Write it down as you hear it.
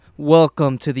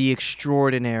Welcome to the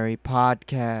Extraordinary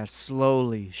Podcast,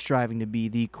 slowly striving to be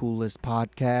the coolest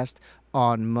podcast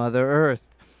on Mother Earth.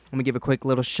 I'm going to give a quick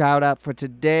little shout out for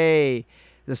today.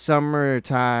 The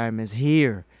summertime is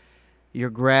here.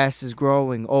 Your grass is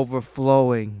growing,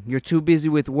 overflowing. You're too busy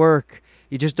with work.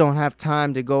 You just don't have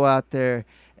time to go out there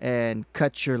and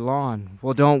cut your lawn.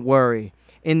 Well, don't worry.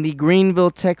 In the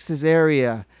Greenville, Texas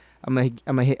area, I'm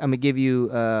gonna give you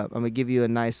a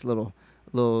nice little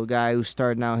guy who's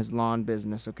starting out his lawn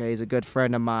business. Okay, he's a good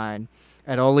friend of mine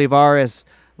at Olivares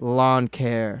Lawn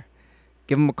Care.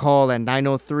 Give him a call at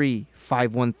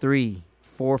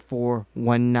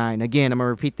 903-513-4419. Again, I'm gonna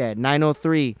repeat that: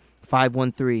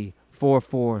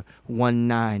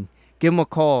 903-513-4419. Give him a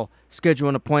call, schedule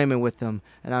an appointment with him,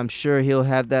 and I'm sure he'll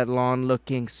have that lawn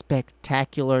looking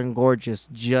spectacular and gorgeous,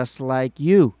 just like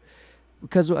you.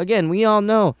 Because, again, we all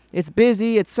know it's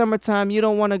busy, it's summertime, you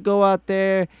don't want to go out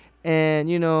there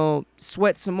and,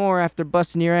 sweat some more after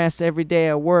busting your ass every day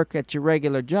at work at your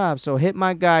regular job. So hit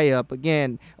my guy up.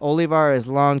 Again, Olivares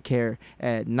Lawn Care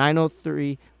at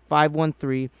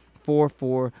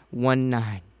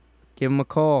 903-513-4419. Give him a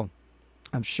call.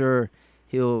 I'm sure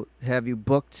he'll have you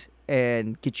booked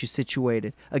and get you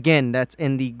situated. Again, that's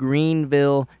in the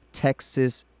Greenville,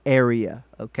 Texas area,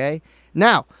 okay?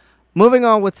 Now, moving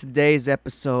on with today's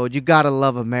episode, you gotta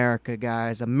love America,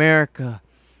 guys. America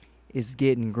is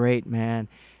getting great, man.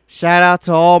 Shout out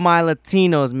to all my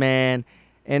Latinos, man,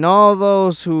 and all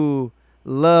those who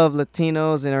love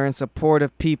Latinos and are in support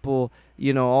of people,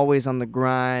 always on the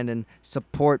grind and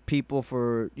support people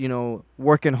for,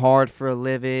 working hard for a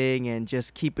living and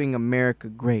just keeping America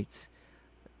great.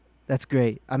 That's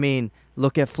great. I mean,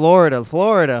 look at Florida.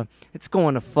 Florida, it's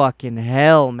going to fucking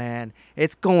hell, man.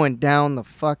 It's going down the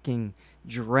fucking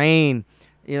drain.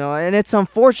 And it's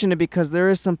unfortunate because there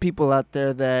is some people out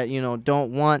there that,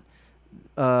 don't want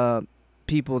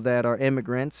people that are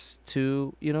immigrants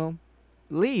to,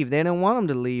 leave. They don't want them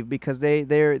to leave because they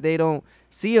don't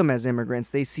see them as immigrants.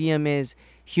 They see them as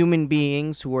human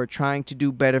beings who are trying to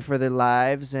do better for their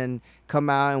lives and come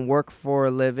out and work for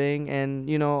a living and,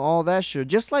 all that shit.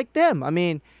 Just like them. I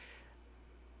mean,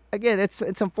 again, it's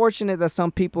unfortunate that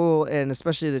some people, and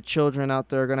especially the children out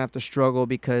there, are going to have to struggle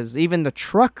because even the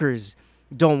truckers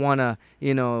don't want to,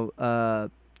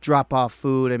 drop off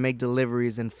food and make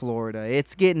deliveries in Florida.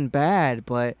 It's getting bad,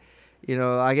 but,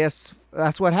 I guess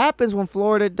that's what happens when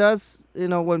Florida does,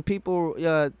 when people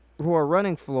who are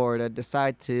running Florida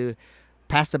decide to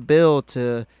pass a bill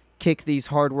to kick these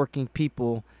hardworking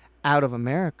people out of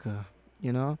America,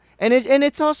 and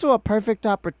it's also a perfect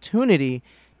opportunity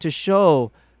to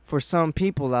show for some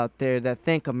people out there that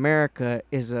think America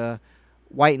is a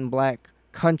white and black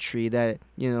country, that,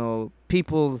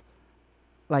 people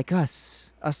like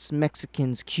us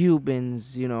Mexicans,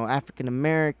 Cubans, African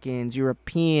Americans,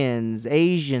 Europeans,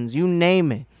 Asians, you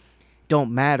name it,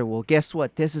 don't matter. Well, guess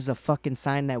what? This is a fucking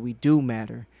sign that we do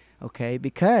matter, okay?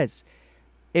 Because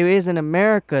it isn't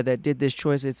America that did this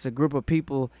choice. It's a group of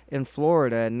people in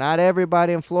Florida. Not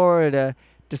everybody in Florida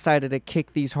decided to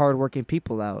kick these hardworking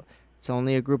people out. It's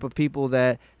only a group of people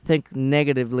that think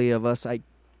negatively of us.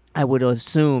 I would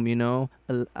assume,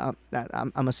 I'm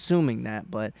assuming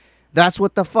that, but that's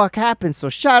what the fuck happened. So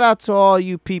shout out to all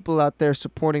you people out there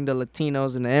supporting the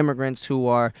Latinos and the immigrants who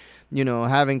are,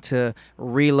 having to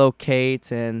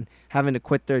relocate and having to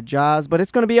quit their jobs. But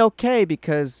it's going to be okay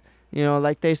because,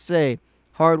 like they say,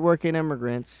 hardworking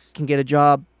immigrants can get a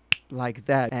job like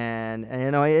that. And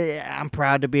I'm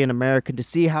proud to be an American, to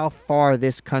see how far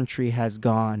this country has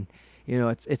gone.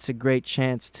 It's a great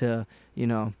chance to,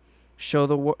 show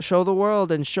the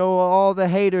world and show all the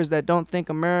haters that don't think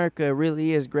America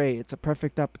really is great. It's a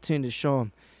perfect opportunity to show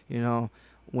them,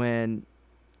 when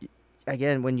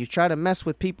you try to mess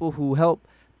with people who help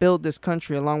build this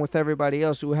country along with everybody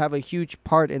else who have a huge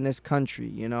part in this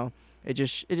country, it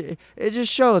just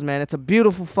shows, man. It's a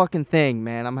beautiful fucking thing,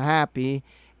 man. I'm happy.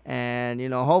 And,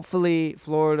 hopefully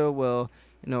Florida will,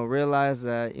 realize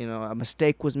that, a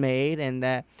mistake was made and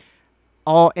that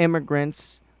all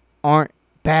immigrants aren't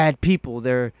bad people.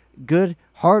 They're good,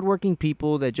 hardworking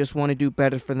people that just want to do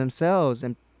better for themselves.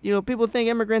 And, people think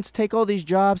immigrants take all these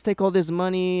jobs, take all this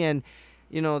money, and,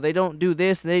 they don't do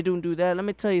this and they don't do that. Let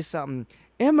me tell you something.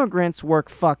 Immigrants work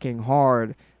fucking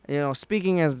hard.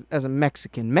 Speaking as a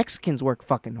Mexican, Mexicans work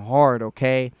fucking hard,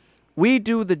 okay? We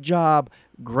do the job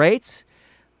great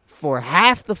for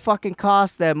half the fucking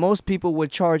cost that most people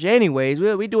would charge anyways.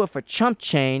 We do it for chump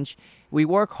change. We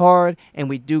work hard and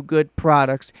we do good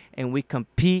products and we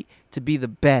compete to be the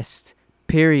best,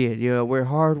 period. We're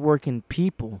hardworking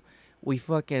people. We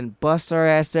fucking bust our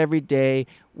ass every day.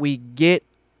 We get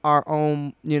our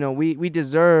own, we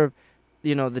deserve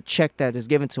the check that is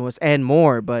given to us and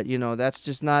more. But, that's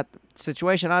just not the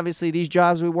situation. Obviously, these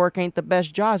jobs we work ain't the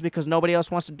best jobs because nobody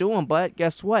else wants to do them. But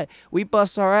guess what? We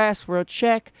bust our ass for a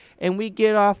check and we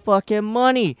get our fucking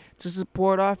money to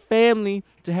support our family,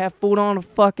 to have food on the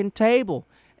fucking table.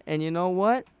 And you know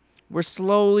what? We're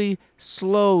slowly,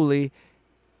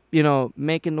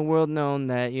 making the world known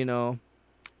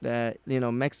that,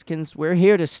 Mexicans, we're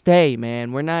here to stay,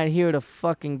 man. We're not here to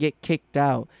fucking get kicked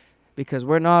out because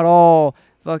we're not all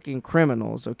fucking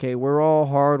criminals, okay? We're all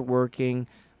hardworking,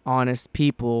 honest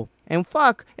people. And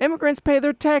fuck, immigrants pay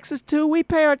their taxes too. We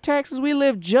pay our taxes. We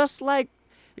live just like,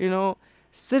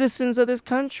 citizens of this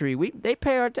country. They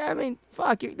pay our taxes. I mean,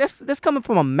 fuck, that's coming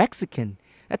from a Mexican.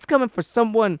 That's coming from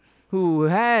someone who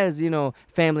has,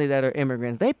 family that are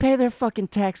immigrants. They pay their fucking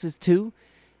taxes too.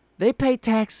 They pay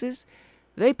taxes.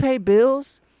 They pay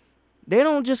bills. They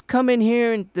don't just come in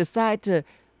here and decide to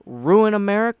ruin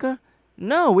America.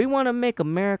 No, we want to make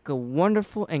America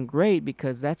wonderful and great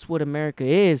because that's what America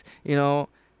is.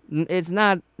 It's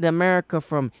not the America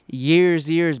from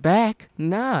years back.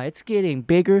 Nah, it's getting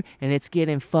bigger and it's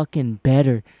getting fucking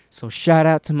better. So shout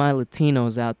out to my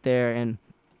Latinos out there. And,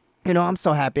 I'm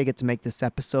so happy I get to make this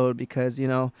episode because,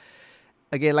 again,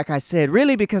 like I said,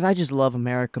 really because I just love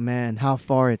America, man, how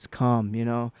far it's come,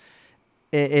 And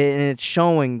it's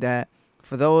showing that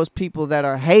for those people that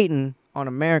are hating on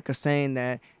America, saying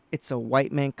that it's a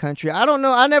white man country, I don't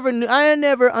know. I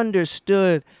never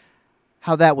understood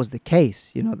how that was the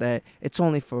case. That it's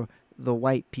only for the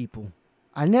white people.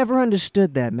 I never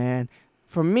understood that, man.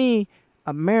 For me,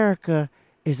 America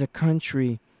is a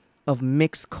country of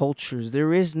mixed cultures.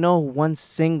 There is no one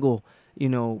single,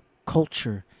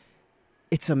 culture.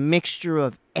 It's a mixture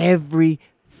of every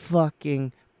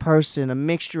fucking person, a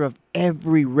mixture of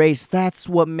every race. That's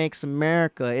what makes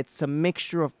America. It's a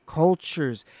mixture of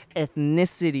cultures,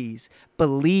 ethnicities,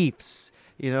 beliefs,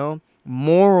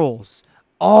 morals,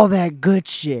 all that good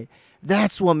shit.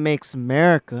 That's what makes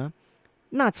America.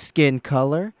 Not skin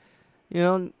color,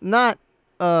 not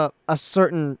a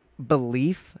certain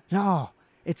belief. No,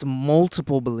 it's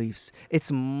multiple beliefs.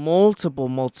 It's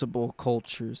multiple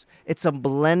cultures. It's a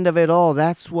blend of it all.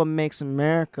 That's what makes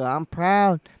America. I'm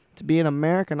proud to be an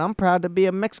American. I'm proud to be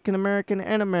a Mexican American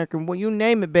and American. Well, you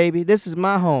name it, baby. This is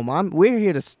my home. We're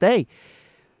here to stay.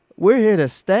 We're here to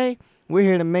stay. We're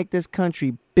here to make this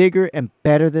country bigger and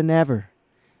better than ever.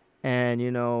 And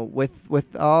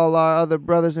with all our other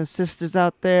brothers and sisters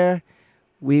out there,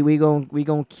 we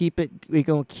gonna keep it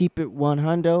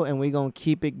 100, and we gonna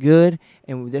keep it good,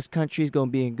 and this country's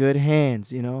gonna be in good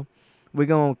hands. We're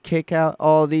gonna kick out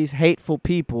all these hateful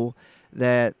people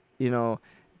that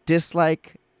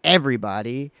dislike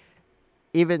everybody,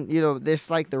 even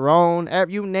dislike their own.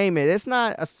 You name it. It's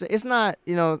not.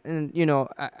 And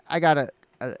I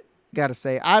gotta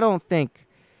say, I don't think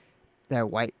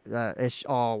that it's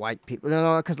all white people.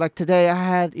 Because like today I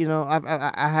had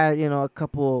I had a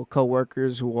couple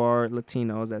coworkers who are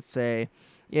Latinos that say,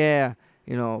 yeah,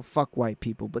 fuck white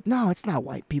people. But no, it's not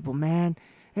white people, man.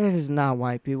 It is not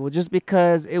white people. Just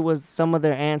because it was some of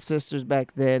their ancestors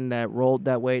back then that rolled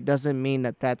that way doesn't mean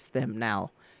that that's them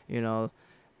now.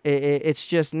 It's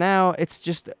just now. It's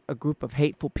just a group of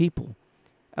hateful people.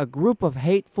 A group of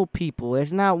hateful people.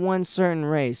 It's not one certain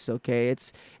race, okay?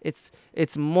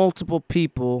 It's multiple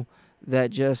people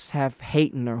that just have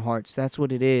hate in their hearts. That's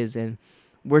what it is. And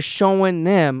we're showing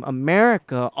them,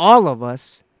 America, all of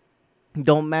us,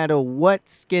 don't matter what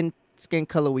skin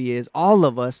color we is, all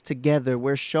of us together,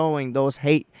 we're showing those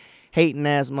hating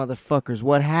ass motherfuckers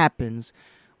what happens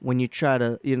when you try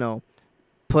to,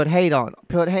 put hate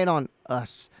on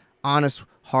us, honest,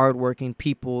 hardworking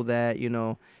people that,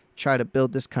 try to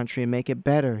build this country and make it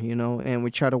better, and we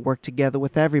try to work together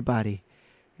with everybody.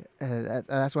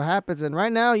 That's what happens. And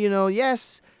right now,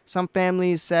 yes, some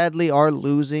families sadly are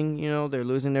losing, they're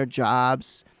losing their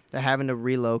jobs. They're having to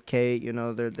relocate,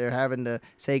 they're having to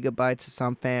say goodbye to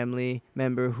some family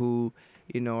member who,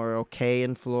 are okay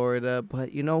in Florida.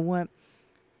 But you know what?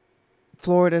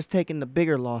 Florida's taking the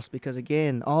bigger loss because,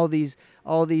 again, all these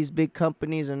big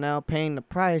companies are now paying the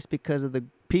price because of the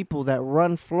people that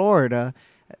run Florida.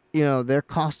 They're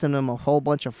costing them a whole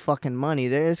bunch of fucking money.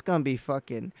 It's going to be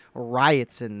fucking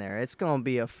riots in there. It's going to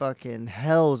be a fucking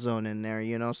hell zone in there,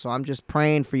 So I'm just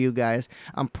praying for you guys.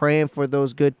 I'm praying for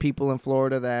those good people in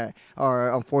Florida that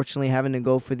are unfortunately having to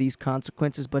go for these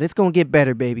consequences. But it's going to get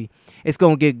better, baby. It's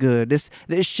going to get good. This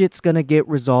shit's going to get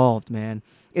resolved, man.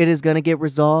 It is going to get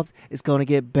resolved. It's going to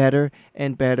get better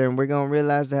and better. And we're going to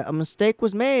realize that a mistake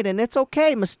was made. And it's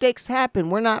okay. Mistakes happen.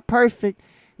 We're not perfect.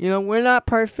 We're not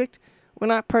perfect. We're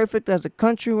not perfect as a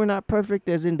country. We're not perfect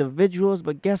as individuals.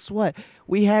 But guess what?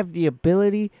 We have the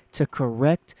ability to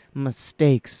correct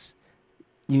mistakes.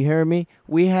 You hear me?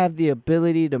 We have the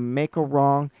ability to make a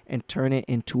wrong and turn it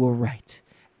into a right.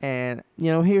 And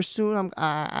here soon,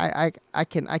 I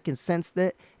can sense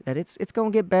that it's gonna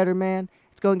get better, man.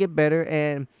 It's gonna get better.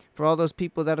 And for all those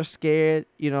people that are scared,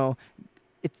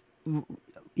 it's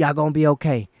y'all gonna be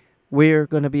okay. We're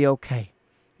gonna be okay.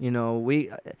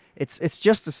 It's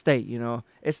just a state.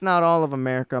 It's not all of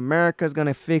America. America's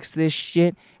gonna fix this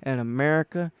shit, and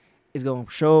America is gonna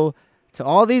show to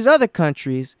all these other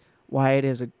countries why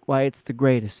it's the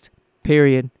greatest.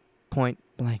 Period. Point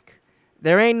blank.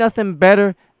 There ain't nothing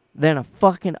better than a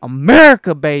fucking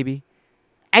America, baby.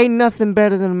 Ain't nothing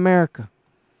better than America.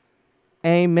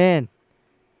 Amen.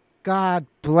 God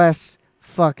bless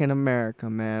fucking America,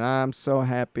 man. I'm so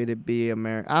happy to be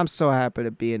America. I'm so happy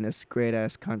to be in this great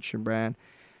ass country, man.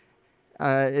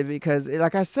 Because,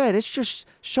 like I said, it's just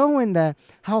showing that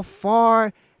how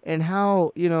far and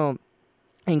how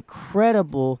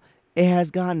incredible it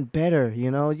has gotten better.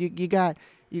 You got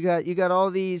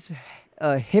all these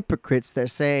hypocrites that are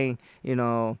saying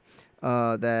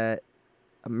that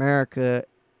America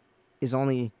is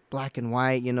only black and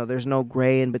white. There's no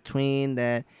gray in between,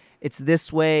 that it's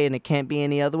this way and it can't be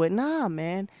any other way. Nah,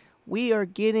 man. We are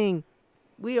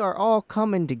all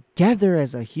coming together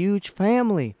as a huge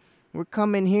family. We're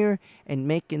coming here and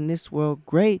making this world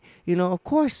great. Of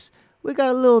course, we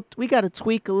got to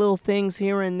tweak a little things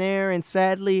here and there, and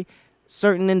sadly,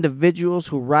 certain individuals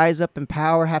who rise up in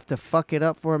power have to fuck it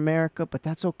up for America, but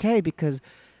that's okay, because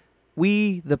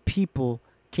we, the people,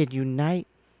 can unite,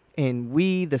 and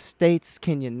we, the states,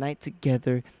 can unite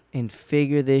together and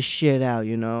figure this shit out.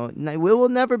 We will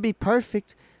never be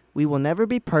perfect. We will never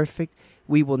be perfect.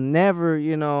 We will never,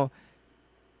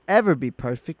 ever be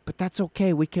perfect, but that's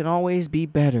okay. We can always be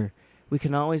better. We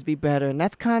can always be better, and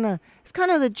it's kind of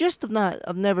the gist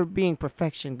of never being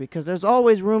perfection, because there's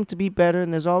always room to be better,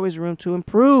 and there's always room to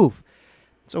improve.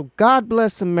 So God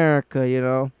bless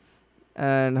America,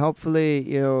 and hopefully,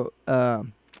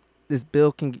 this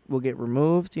bill will get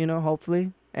removed,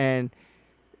 hopefully, and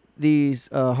these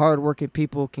hardworking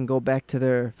people can go back to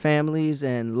their families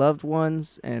and loved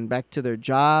ones, and back to their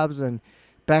jobs, and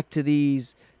back to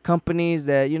these companies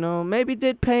that maybe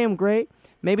did pay them great.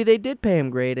 Maybe they did pay them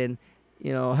great, and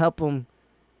help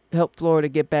Florida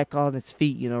get back on its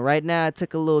feet. Right now it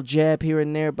took a little jab here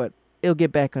and there, but it'll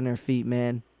get back on their feet,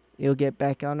 man. It'll get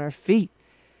back on their feet.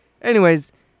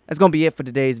 Anyways, that's gonna be it for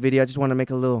today's video. I just want to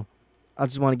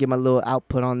get my little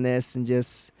output on this, and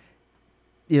just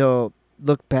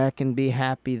look back and be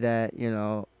happy that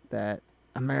that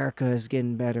America is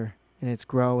getting better and it's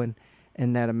growing,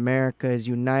 and that America is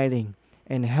uniting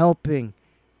and helping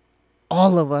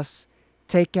all of us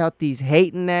take out these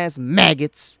hating ass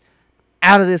maggots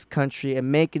out of this country,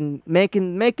 and making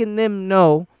them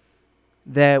know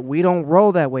that we don't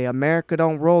roll that way. America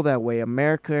don't roll that way.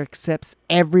 America accepts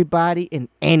everybody and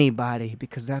anybody,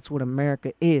 because that's what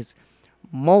America is.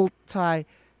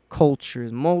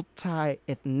 Multi-cultures,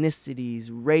 multi-ethnicities,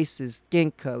 races,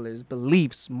 skin colors,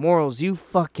 beliefs, morals, you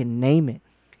fucking name it.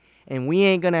 And we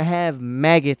ain't gonna have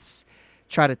maggots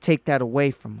try to take that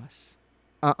away from us.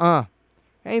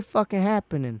 Ain't fucking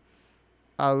happening.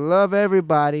 I love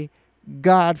everybody.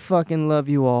 God fucking love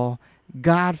you all.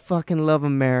 God fucking love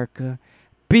America.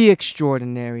 Be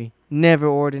extraordinary, never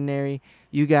ordinary.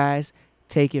 You guys,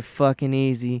 take it fucking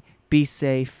easy. Be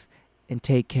safe and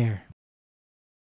take care.